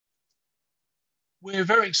We're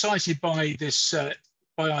very excited by this,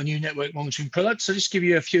 by our new network monitoring product. So just give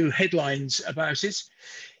you a few headlines about it.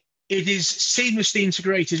 It is seamlessly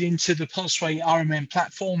integrated into the Pulseway RMM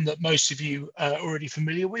platform that most of you are already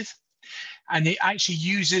familiar with. And it actually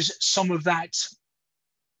uses some of that,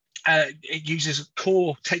 it uses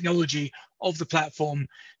core technology of the platform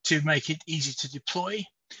to make it easy to deploy.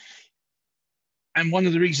 And one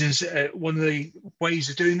of the reasons, one of the ways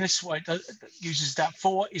of doing this, what it uses that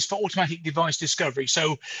for, is for automatic device discovery.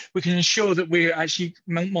 So we can ensure that we're actually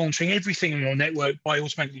monitoring everything on your network by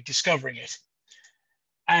automatically discovering it.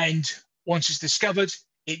 And once it's discovered,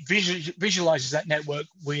 it visualizes that network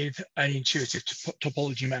with an intuitive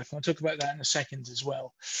topology map. I'll talk about that in a second as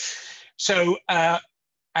well. So,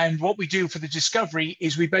 and what we do for the discovery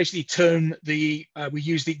is we basically turn the, we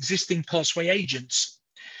use the existing Pulseway agents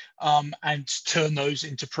and turn those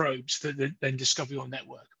into probes that then discover your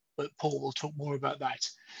network. But Paul will talk more about that.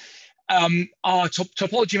 Our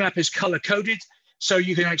topology map is color coded, so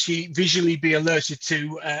you can actually visually be alerted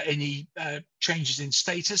to any changes in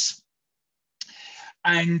status.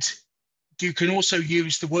 And you can also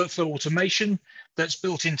use the workflow automation that's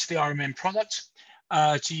built into the RMM product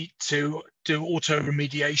to do auto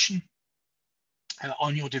remediation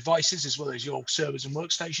on your devices as well as your servers and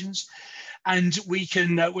workstations. And we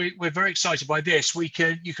can, we're very excited by this. You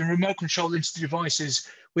can remote control into the devices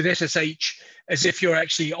with SSH as if you're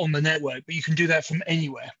actually on the network, but you can do that from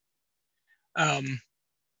anywhere.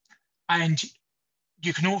 And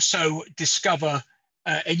you can also discover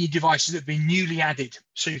any devices that have been newly added.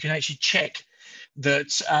 So you can actually check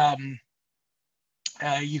that,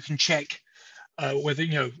 you can check whether,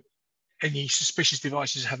 you know, any suspicious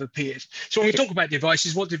devices have appeared. So when we talk about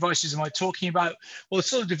devices, what devices am I talking about? Well, the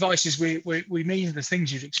sort of devices we mean the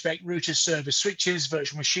things you'd expect: routers, servers, switches,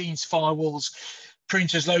 virtual machines, firewalls,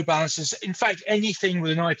 printers, load balancers. In fact, anything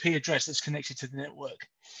with an IP address that's connected to the network.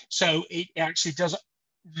 So it actually does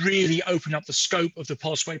really open up the scope of the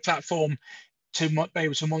Pulseway platform to be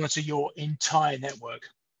able to monitor your entire network.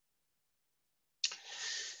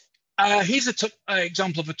 Here's an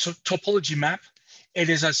example of a topology map. It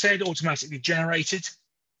is, as I said, automatically generated.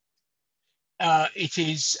 It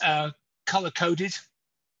is color coded,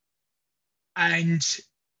 and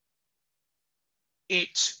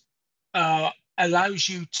it allows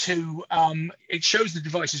you to, it shows the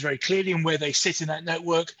devices very clearly and where they sit in that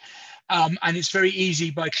network. And it's very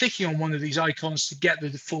easy by clicking on one of these icons to get the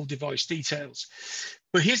full device details.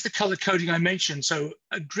 But here's the color coding I mentioned. So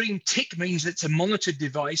a green tick means it's a monitored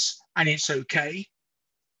device and it's okay.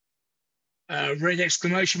 Red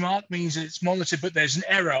exclamation mark means it's monitored, but there's an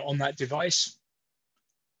error on that device.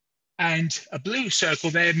 And a blue circle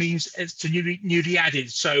there means it's newly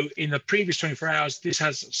added. So in the previous 24 hours, this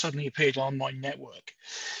has suddenly appeared on my network.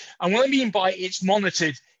 And what I mean by it's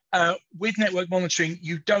monitored, with network monitoring,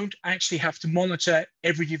 you don't actually have to monitor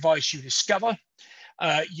every device you discover.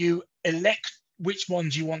 You elect which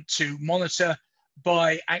ones you want to monitor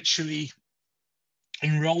by actually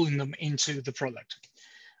enrolling them into the product.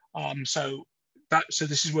 So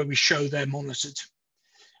this is where we show they're monitored.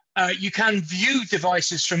 You can view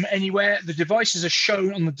devices from anywhere. The devices are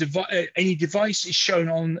shown on the any device is shown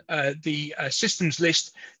on the systems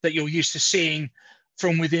list that you're used to seeing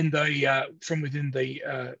from within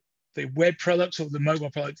the web product or the mobile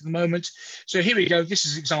product at the moment. So here we go. This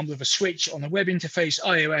is an example of a switch on the web interface,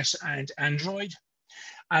 iOS and Android.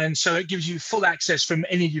 And so it gives you full access from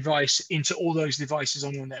any device into all those devices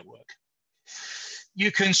on your network. You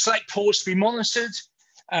can select ports to be monitored.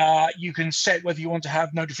 You can set whether you want to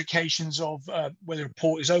have notifications of whether a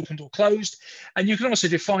port is opened or closed. And you can also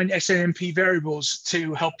define SNMP variables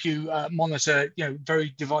to help you monitor, you know,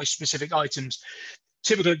 very device-specific items.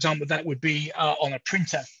 Typical example of that would be on a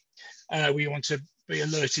printer. We want to be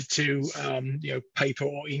alerted to you know, paper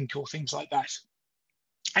or ink or things like that.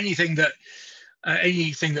 Anything that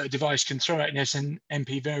a device can throw out an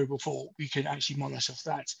SNMP variable for, we can actually monitor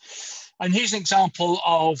that. And here's an example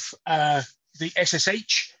of the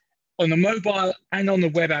SSH on the mobile and on the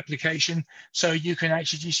web application. So you can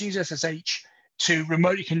actually just use SSH to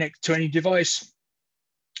remotely connect to any device.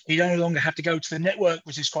 You no longer have to go to the network,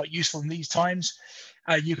 which is quite useful in these times.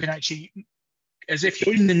 You can actually, as if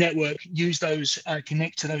you're in the network, use those,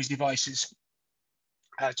 connect to those devices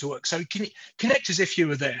to work. So connect as if you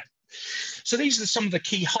were there. So these are some of the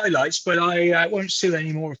key highlights, but I won't steal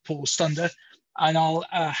any more of Paul's thunder, and I'll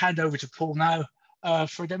hand over to Paul now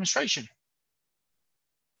for a demonstration.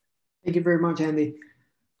 Thank you very much, Andy.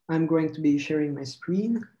 I'm going to be sharing my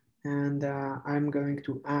screen, and I'm going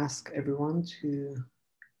to ask everyone to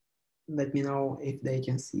let me know if they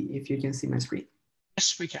can see, if you can see my screen.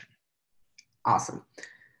 Yes, we can. Awesome.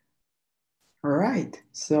 All right,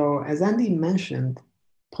 so as Andy mentioned,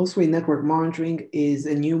 Pulseway Network Monitoring is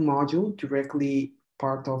a new module directly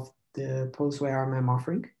part of the Pulseway RMM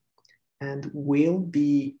offering and will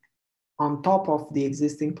be on top of the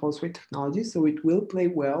existing Pulseway technology. So it will play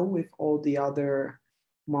well with all the other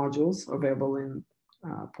modules available in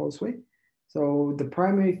Pulseway. So the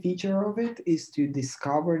primary feature of it is to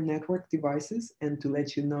discover network devices and to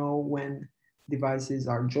let you know when devices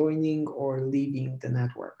are joining or leaving the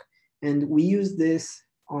network. And we use this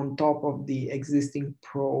on top of the existing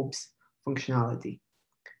probes functionality.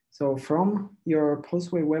 So from your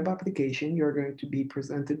Pulseway web application, you're going to be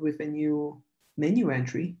presented with a new menu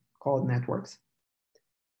entry called Networks.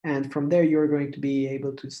 And from there, you're going to be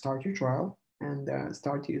able to start your trial and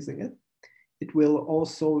start using it. It will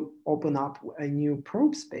also open up a new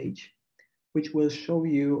probes page, which will show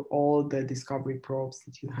you all the discovery probes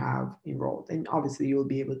that you have enrolled. And obviously, you'll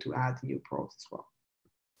be able to add new probes as well.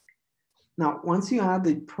 Now, once you add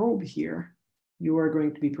the probe here, you are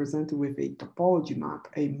going to be presented with a topology map,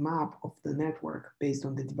 a map of the network based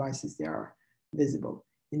on the devices that are visible.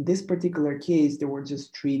 In this particular case, there were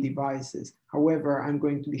just 3 devices. However, I'm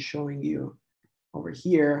going to be showing you over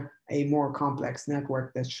here a more complex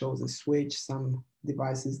network that shows a switch, some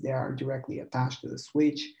devices that are directly attached to the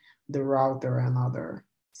switch, the router, and other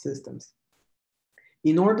systems.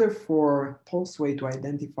 In order for Pulseway to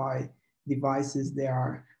identify devices that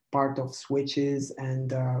are part of switches and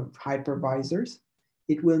hypervisors,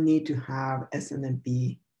 it will need to have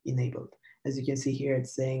SNMP enabled. As you can see here,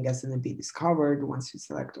 it's saying SNMP discovered once you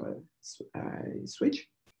select a switch,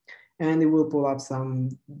 and it will pull up some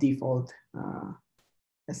default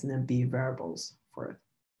SNMP variables for it.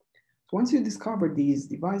 So once you discover these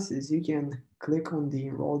devices, you can click on the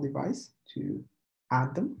enroll device to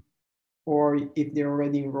add them. Or if they're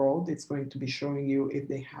already enrolled, it's going to be showing you if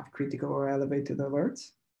they have critical or elevated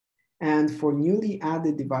alerts. And for newly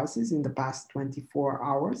added devices in the past 24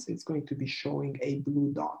 hours, it's going to be showing a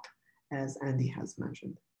blue dot, as Andy has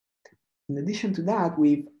mentioned. In addition to that,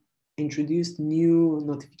 we've introduced new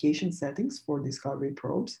notification settings for discovery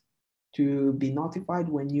probes to be notified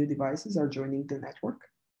when new devices are joining the network,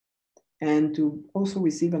 and to also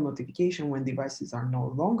receive a notification when devices are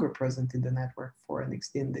no longer present in the network for an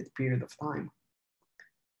extended period of time.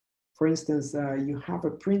 For instance, you have a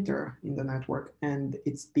printer in the network and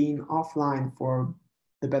it's been offline for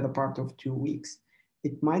the better part of 2 weeks.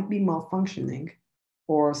 It might be malfunctioning,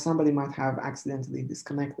 or somebody might have accidentally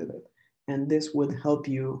disconnected it. And this would help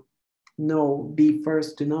you be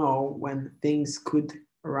first to know when things could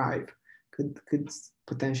arrive, could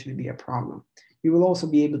potentially be a problem. You will also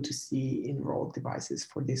be able to see enrolled devices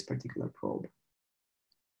for this particular probe.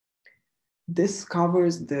 This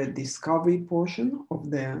covers the discovery portion of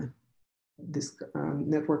the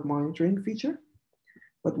network monitoring feature.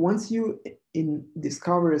 But once you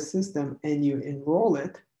discover a system and you enroll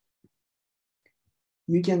it,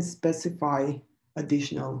 you can specify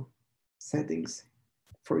additional settings.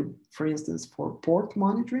 For instance, for port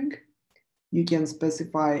monitoring, you can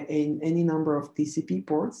specify any number of TCP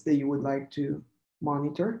ports that you would like to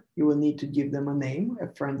monitor. You will need to give them a name, a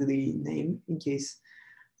friendly name, in case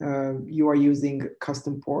you are using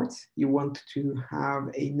custom ports. You want to have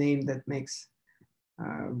a name that makes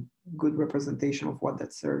good representation of what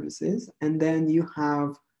that service is. And then you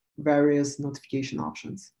have various notification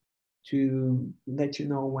options to let you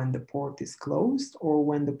know when the port is closed or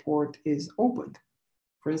when the port is opened.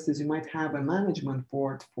 For instance, you might have a management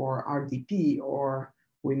port for RDP or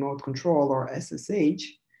remote control or SSH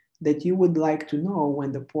that you would like to know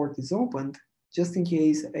when the port is opened, just in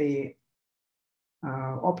case a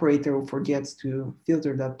operator forgets to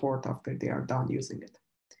filter that port after they are done using it.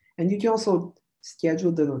 And you can also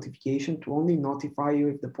schedule the notification to only notify you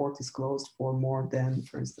if the port is closed for more than,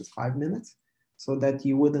 for instance, 5 minutes, so that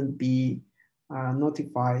you wouldn't be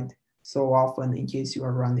notified so often in case you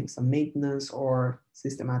are running some maintenance or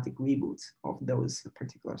systematic reboots of those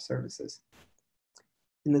particular services.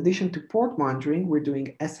 In addition to port monitoring, we're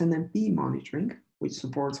doing SNMP monitoring, which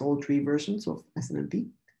supports all 3 versions of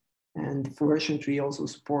SNMP. And version 3 also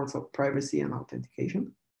supports privacy and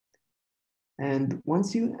authentication. And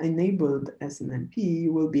once you enabled SNMP,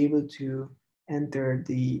 you will be able to enter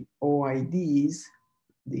the OIDs,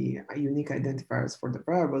 the unique identifiers for the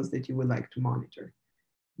variables that you would like to monitor.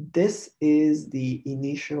 This is the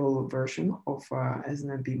initial version of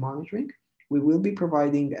SNMP monitoring. We will be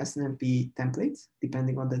providing SNMP templates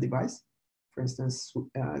depending on the device. For instance,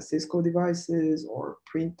 Cisco devices or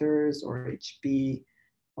printers or HP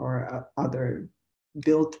or other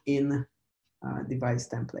built-in device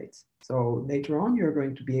templates. So later on, you're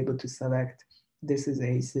going to be able to select, this is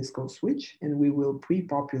a Cisco switch, and we will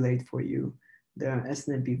pre-populate for you the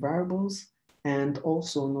SNMP variables, and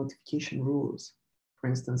also notification rules. For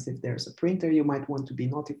instance, if there's a printer, you might want to be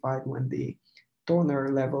notified when the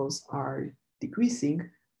toner levels are decreasing,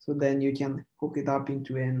 so then you can hook it up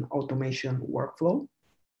into an automation workflow.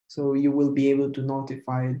 So you will be able to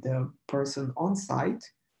notify the person on site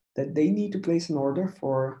that they need to place an order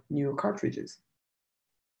for new cartridges.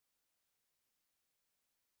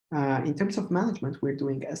 In terms of management, we're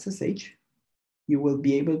doing SSH. You will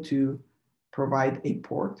be able to provide a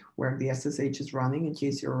port where the SSH is running in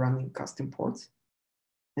case you're running custom ports,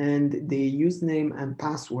 and the username and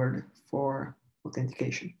password for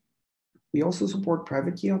authentication. We also support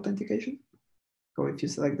private key authentication. So if you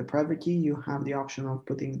select the private key, you have the option of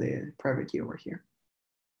putting the private key over here.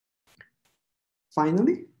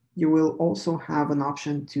 Finally, you will also have an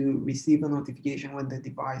option to receive a notification when the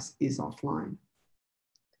device is offline.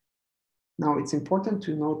 Now, it's important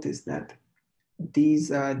to notice that these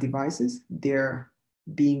devices, they're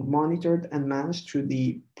being monitored and managed through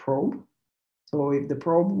the probe. So if the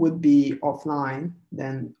probe would be offline,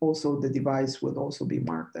 then also the device would also be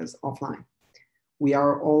marked as offline. We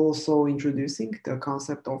are also introducing the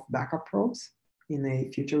concept of backup probes in a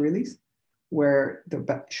future release, where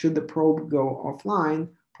should the probe go offline,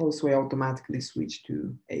 Pulseway automatically switch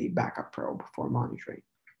to a backup probe for monitoring.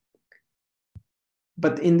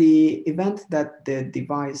 But in the event that the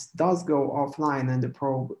device does go offline and the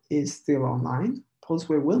probe is still online,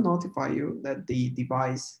 Pulseway will notify you that the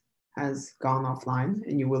device has gone offline,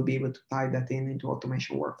 and you will be able to tie that into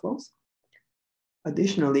automation workflows.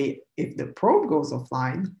 Additionally, if the probe goes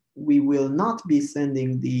offline, we will not be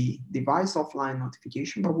sending the device offline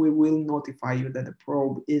notification, but we will notify you that the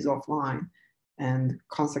probe is offline, and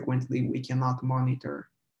consequently, we cannot monitor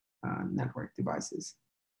network devices.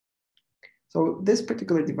 So this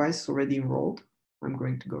particular device is already enrolled. I'm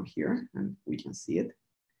going to go here and we can see it.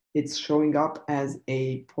 It's showing up as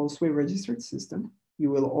a Pulseway registered system. You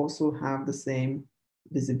will also have the same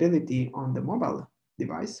visibility on the mobile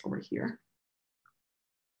device over here.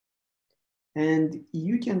 And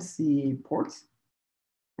you can see ports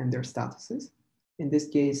and their statuses. In this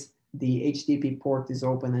case, the HTTP port is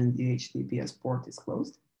open and the HTTPS port is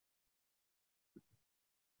closed.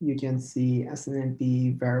 You can see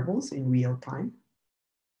SNMP variables in real time.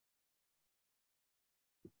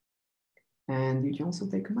 And you can also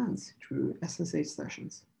take commands through SSH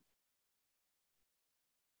sessions.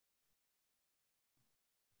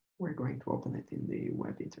 We're going to open it in the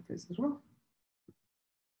web interface as well.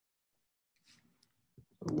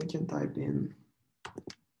 So we can type in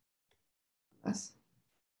S.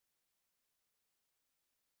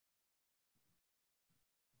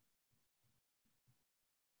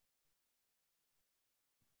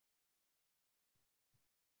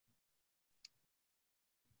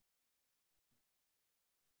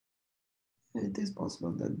 It is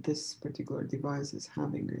possible that this particular device is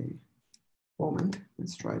having a moment.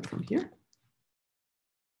 Let's try it from here.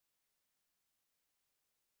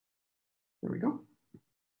 There we go.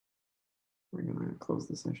 We're gonna close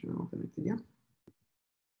the session and open it again.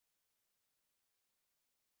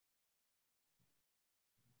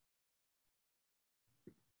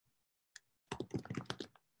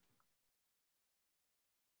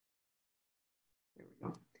 There we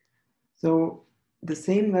go. So the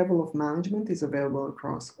same level of management is available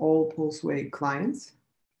across all Pulseway clients,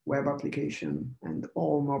 web application, and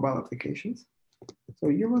all mobile applications. So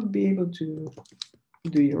you will be able to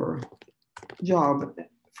do your job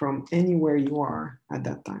from anywhere you are at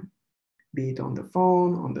that time, be it on the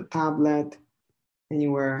phone, on the tablet,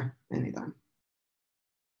 anywhere, anytime.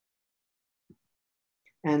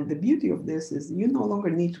 And the beauty of this is you no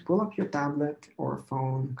longer need to pull up your tablet or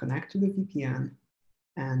phone, connect to the VPN,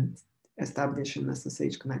 and establish an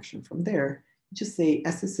SSH connection from there. You just say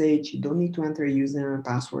SSH, you don't need to enter a username and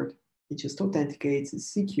password. It just authenticates, it's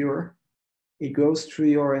secure. It goes through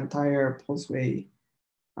your entire Pulseway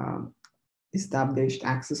established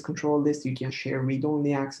access control list. You can share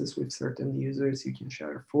read-only access with certain users. You can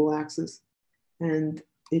share full access. And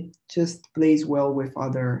it just plays well with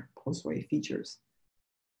other Pulseway features,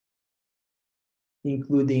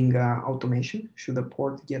 including automation. Should a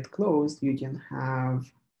port get closed, you can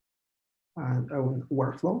have a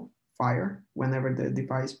workflow, fire, whenever the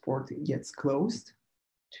device port gets closed,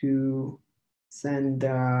 to send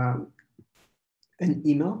an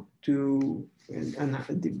email to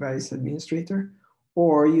a device administrator.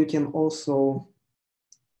 Or you can also,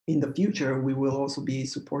 in the future, we will also be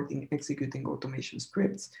supporting executing automation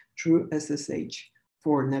scripts through SSH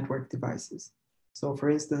for network devices. So for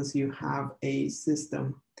instance, you have a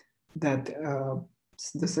system that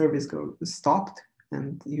the service stopped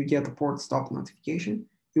and you get a port stop notification.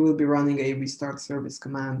 you will be running a restart service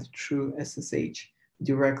command through SSH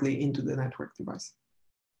directly into the network device.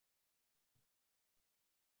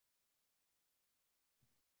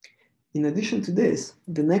 In addition to this,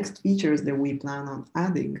 the next features that we plan on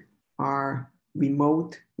adding are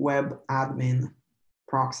remote web admin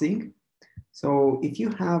proxying. So if you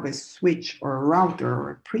have a switch or a router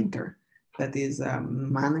or a printer that is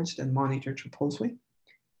managed and monitored through Pulseway,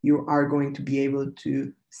 you are going to be able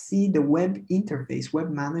to see the web interface, web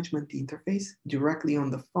management interface directly on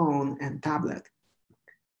the phone and tablet.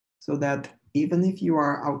 So that even if you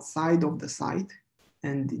are outside of the site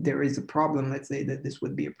and there is a problem, let's say that this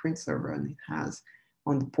would be a print server and it has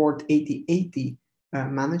on the port 8080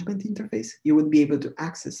 management interface, you would be able to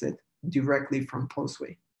access it directly from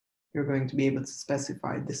Pulseway. You're going to be able to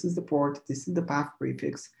specify, this is the port, this is the path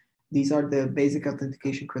prefix, these are the basic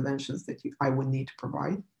authentication credentials that I would need to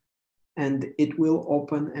provide. And it will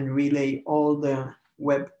open and relay all the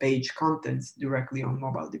web page contents directly on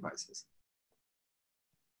mobile devices.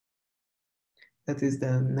 That is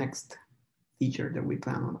the next feature that we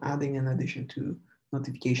plan on adding in addition to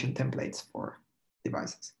notification templates for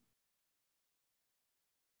devices.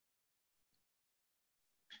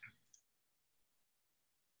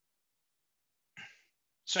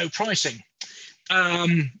 So pricing.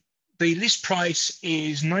 The list price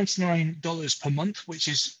is $99 per month,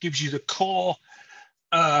 which gives you the core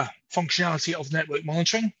functionality of network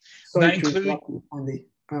monitoring. Sorry that includes. Andy.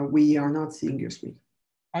 We are not seeing your screen.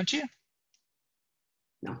 Aren't you?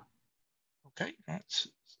 No. Okay, there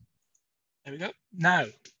we go. Now.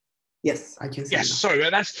 Yes, I can see. Yes, sorry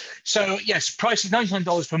about that. So yes, price is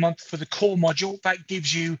 $99 per month for the core module. That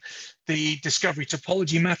gives you the discovery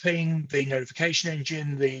topology mapping, the notification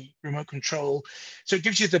engine, the remote control. So it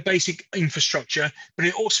gives you the basic infrastructure, but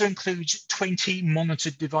it also includes 20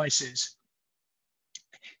 monitored devices.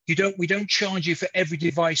 We don't charge you for every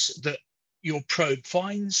device that your probe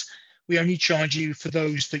finds. We only charge you for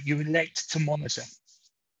those that you elect to monitor.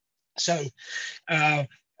 So,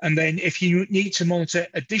 and then if you need to monitor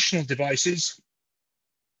additional devices,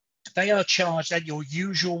 they are charged at your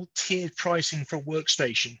usual tiered pricing for a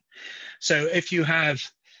workstation. So if you have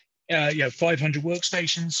 500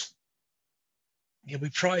 workstations, you'll be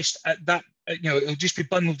priced at that, it'll just be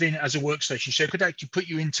bundled in as a workstation. So it could actually put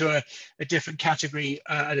you into a different category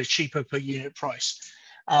at a cheaper per unit price.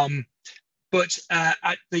 But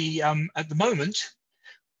at the moment,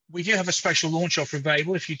 we do have a special launch offer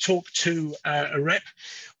available. If you talk to a rep,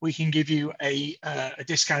 we can give you a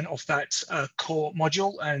discount off that core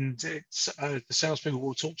module, and it's the salespeople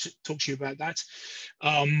will talk to you about that.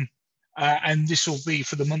 And this will be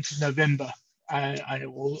for the month of November, and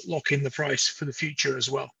it will lock in the price for the future as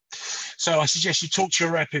well. So I suggest you talk to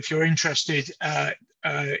your rep if you're interested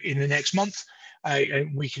in the next month,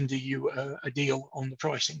 and we can do you a deal on the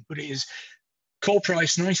pricing. But it is core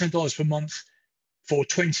price $99 per month for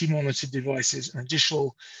 20 monitored devices, and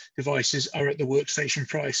additional devices are at the workstation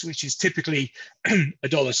price, which is typically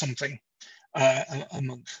 $1 something a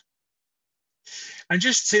month. And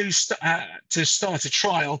just to start a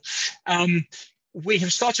trial, we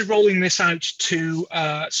have started rolling this out to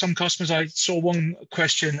some customers. I saw one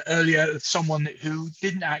question earlier of someone who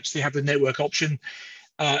didn't actually have the network option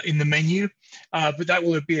in the menu, but that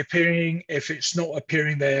will be appearing. If it's not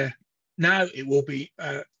appearing there now, it will be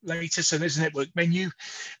later. So there's a network menu,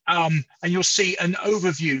 and you'll see an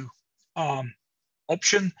overview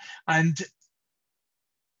option. And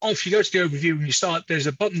if you go to the overview and you start, there's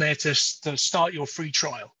a button there to start your free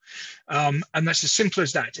trial. And that's as simple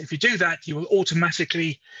as that. If you do that, you will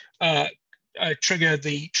automatically trigger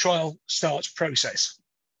the trial start process.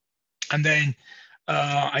 And then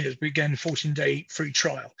I begin 14-day free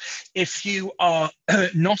trial. If you are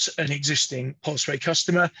not an existing Pulseway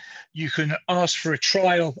customer, you can ask for a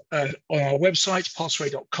trial on our website,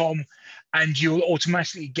 pulseway.com, and you'll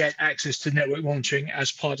automatically get access to network monitoring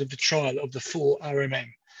as part of the trial of the full RMM.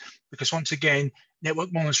 Because once again,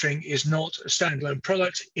 network monitoring is not a standalone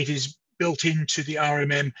product. It is built into the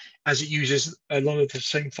RMM as it uses a lot of the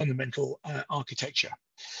same fundamental architecture.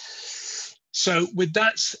 So with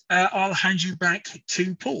that, I'll hand you back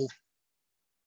to Paul.